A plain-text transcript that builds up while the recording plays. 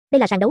Đây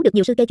là sàn đấu được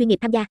nhiều sư kê chuyên nghiệp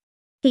tham gia.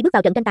 Khi bước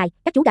vào trận tranh tài,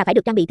 các chú gà phải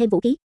được trang bị thêm vũ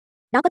khí.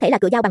 Đó có thể là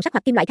cựa dao bằng sắt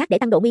hoặc kim loại khác để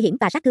tăng độ nguy hiểm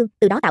và sát thương,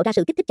 từ đó tạo ra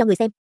sự kích thích cho người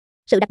xem.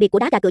 Sự đặc biệt của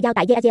đá gà cựa dao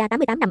tại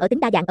Daga88 nằm ở tính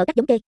đa dạng ở các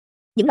giống kê.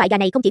 Những loại gà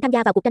này không chỉ tham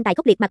gia vào cuộc tranh tài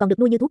khốc liệt mà còn được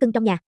nuôi như thú cưng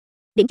trong nhà.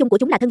 Điểm chung của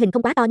chúng là thân hình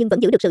không quá to nhưng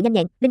vẫn giữ được sự nhanh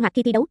nhẹn, linh hoạt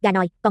khi thi đấu. Gà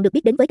nòi còn được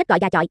biết đến với cách gọi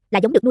gà chọi, là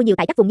giống được nuôi nhiều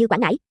tại các vùng như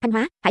Quảng Ngãi, Thanh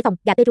Hóa, Hải Phòng.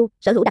 Gà Peru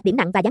sở hữu đặc điểm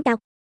nặng và dáng cao.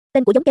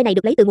 Tên của giống kê này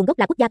được lấy từ nguồn gốc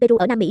là quốc gia Peru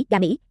ở Nam Mỹ. Gà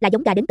Mỹ là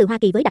giống gà đến từ Hoa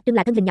Kỳ với đặc trưng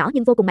là thân hình nhỏ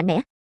nhưng vô cùng mạnh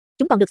mẽ.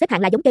 Chúng còn được xếp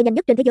hạng là giống kê nhanh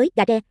nhất trên thế giới.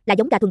 Gà tre là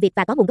giống gà thuần Việt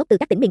và có nguồn gốc từ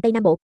các tỉnh miền Tây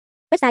Nam Bộ.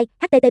 Website: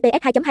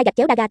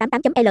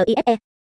 https://daga88.life